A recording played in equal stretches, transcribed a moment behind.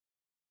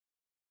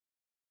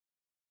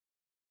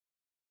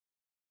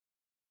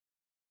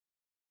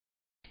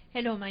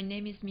Hello, my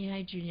name is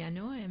Mihai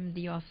Giuliano. I'm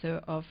the author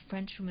of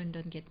French Women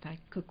Don't Get Back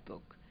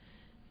Cookbook,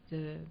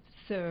 the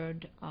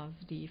third of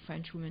the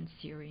French Women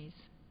series.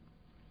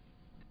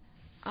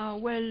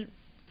 Well,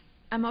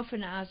 I'm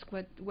often asked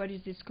what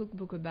is this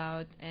cookbook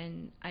about,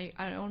 and I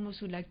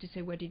almost would like to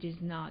say what it is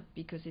not,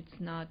 because it's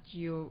not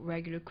your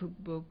regular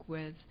cookbook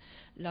with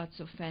lots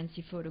of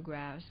fancy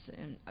photographs.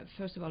 And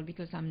first of all,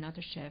 because I'm not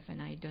a chef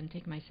and I don't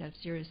take myself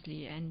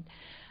seriously, and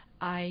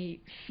I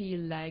feel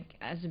like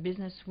as a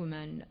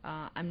businesswoman,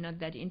 I'm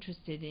not that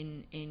interested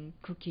in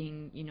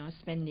cooking,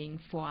 spending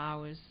 4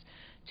 hours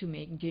to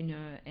make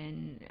dinner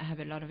and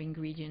have a lot of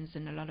ingredients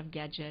and a lot of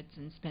gadgets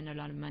and spend a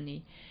lot of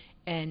money.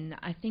 And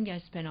I think I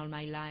spent all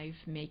my life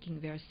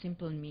making very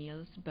simple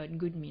meals, but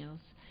good meals.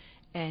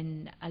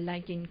 And I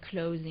like in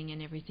clothing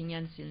and everything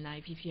else in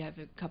life, if you have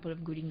a couple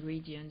of good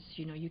ingredients,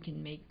 you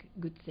can make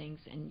good things.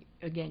 And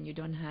again, you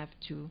don't have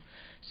to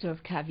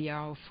serve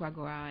caviar or foie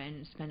gras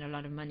and spend a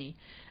lot of money.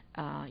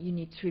 You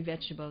need 3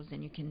 vegetables,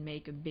 and you can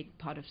make a big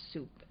pot of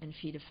soup and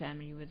feed a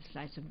family with a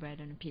slice of bread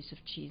and a piece of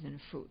cheese and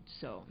a fruit.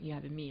 So you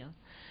have a meal.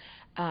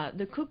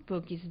 The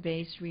cookbook is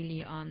based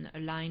really on a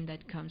line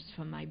that comes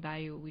from my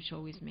bio, which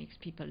always makes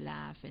people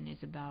laugh, and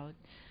is about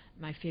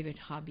my favorite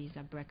hobbies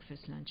are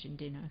breakfast, lunch, and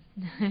dinner.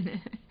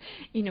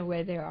 In a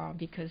way, they are,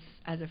 because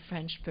as a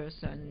French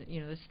person,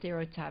 the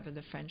stereotype of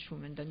the French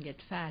woman don't get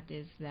fat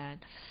is that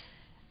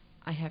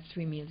I have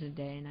 3 meals a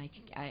day, and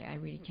I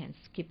really can't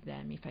skip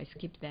them. If I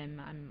skip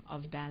them, I'm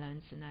off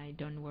balance, and I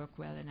don't work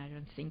well, and I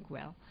don't think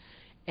well.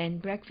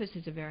 And breakfast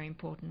is a very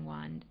important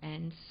one.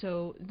 And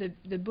so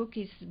the book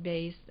is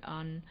based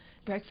on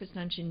breakfast,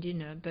 lunch, and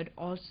dinner, but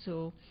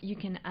also you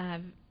can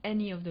have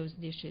any of those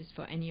dishes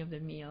for any of the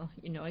meal.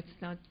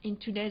 It's not in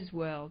today's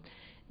world.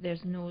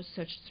 There's no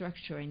such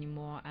structure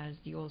anymore as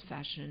the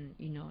old-fashioned,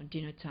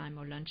 dinner time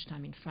or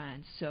lunchtime in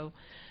France. So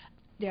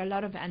there are a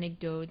lot of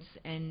anecdotes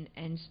and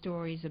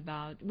stories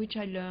about which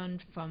I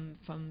learned from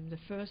the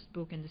first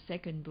book and the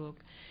second book,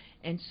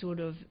 and sort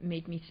of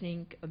made me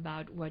think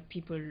about what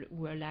people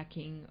were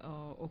lacking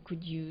or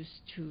could use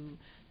to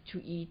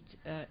eat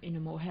in a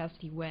more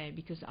healthy way,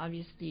 because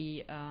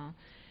obviously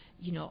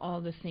all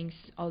the things,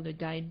 all the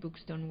diet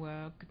books don't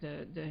work.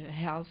 The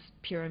health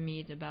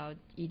pyramid about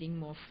eating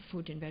more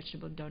fruit and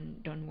vegetable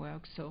don't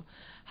work. So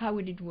how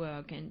would it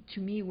work? And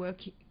to me,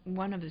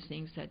 one of the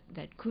things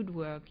that could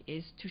work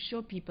is to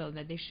show people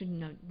that they should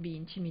not be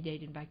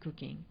intimidated by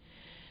cooking.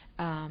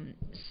 um,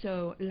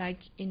 so like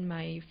in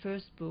my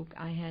first book,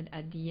 I had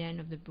at the end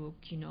of the book,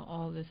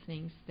 all the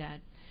things that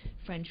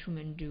French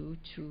women do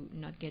to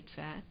not get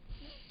fat.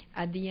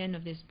 At the end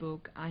of this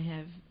book, I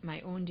have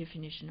my own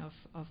definition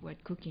of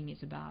what cooking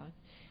is about,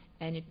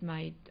 and it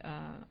might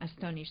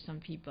astonish some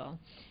people.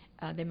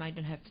 They might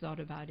not have thought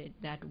about it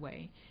that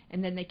way,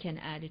 and then they can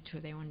add it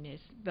to their own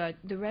list. But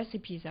the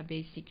recipes are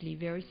basically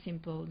very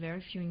simple,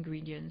 very few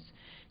ingredients,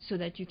 so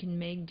that you can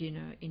make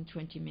dinner in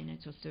 20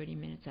 minutes or 30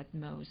 minutes at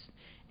most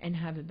and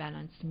have a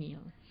balanced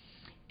meal.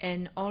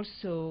 And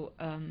also,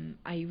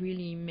 I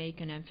really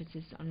make an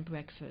emphasis on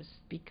breakfast,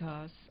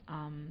 because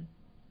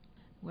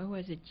where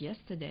was it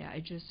yesterday? I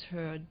just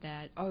heard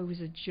that, it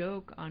was a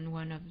joke on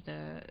one of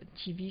the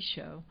TV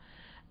show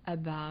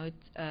about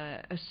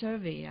a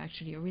survey,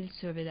 actually a real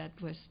survey that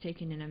was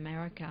taken in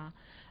America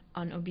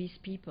on obese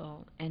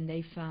people, and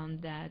they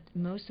found that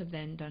most of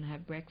them don't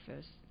have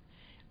breakfast,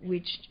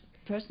 which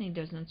personally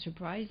does not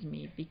surprise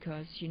me,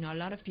 because a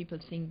lot of people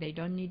think they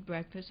don't need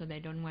breakfast or they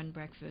don't want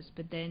breakfast,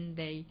 but then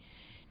they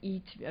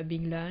eat a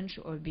big lunch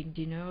or a big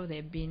dinner, or they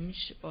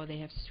binge, or they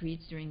have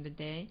sweets during the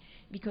day,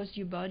 because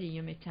your body,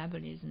 your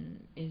metabolism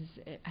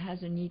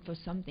has a need for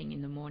something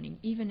in the morning,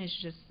 even if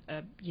it's just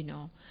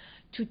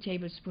 2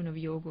 tablespoons of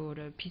yogurt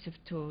or a piece of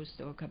toast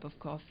or a cup of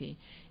coffee,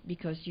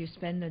 because you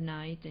spend the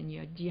night and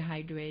you're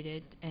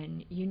dehydrated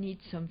and you need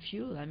some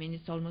fuel. I mean,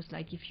 it's almost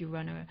like if you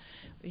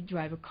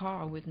drive a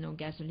car with no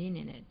gasoline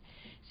in it.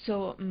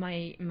 So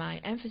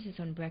my emphasis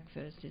on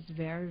breakfast is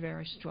very,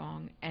 very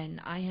strong, and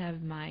I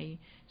have my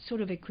sort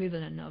of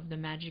equivalent of the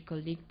magical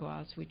leak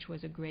bars, which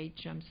was a great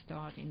jump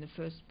start in the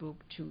first book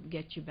to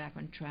get you back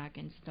on track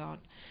and start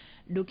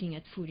looking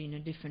at food in a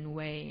different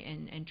way,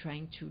 and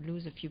trying to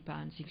lose a few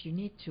pounds if you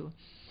need to.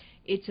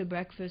 It's a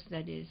breakfast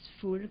that is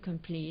full,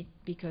 complete,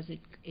 because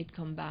it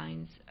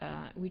combines,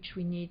 which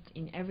we need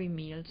in every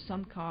meal,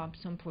 some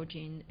carbs, some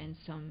protein, and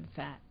some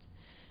fat,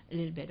 a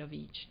little bit of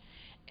each.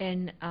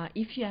 And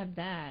if you have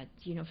that,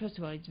 first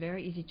of all, it's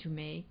very easy to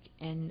make,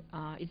 and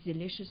it's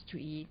delicious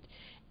to eat,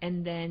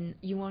 and then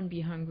you won't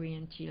be hungry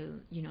until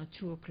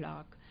 2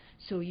 o'clock.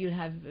 So you'll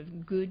have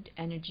good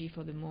energy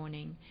for the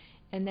morning,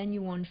 and then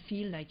you won't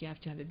feel like you have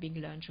to have a big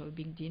lunch or a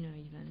big dinner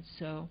even.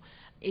 So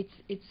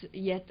it's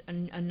yet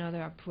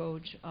another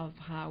approach of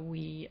how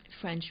we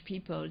French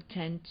people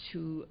tend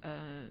to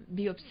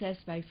be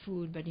obsessed by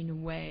food, but in a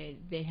way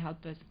they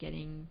help us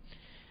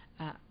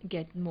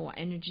get more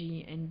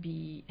energy and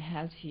be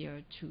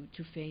healthier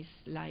to face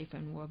life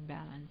and work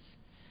balance.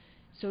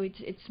 So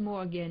it's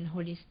more, again,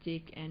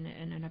 holistic, and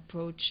an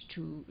approach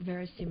to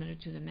very similar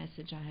to the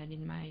message I had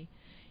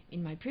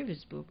in my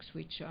previous books,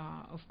 which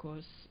are, of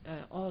course,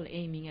 all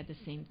aiming at the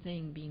same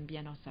thing, being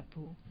bien dans sa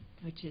peau,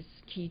 which is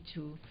key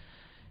to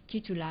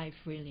life,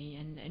 really.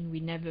 And we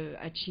never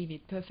achieve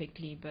it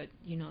perfectly, but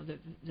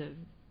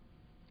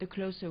the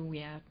closer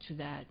we are to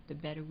that, the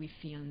better we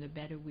feel, and the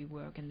better we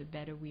work, and the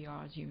better we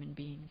are as human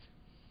beings.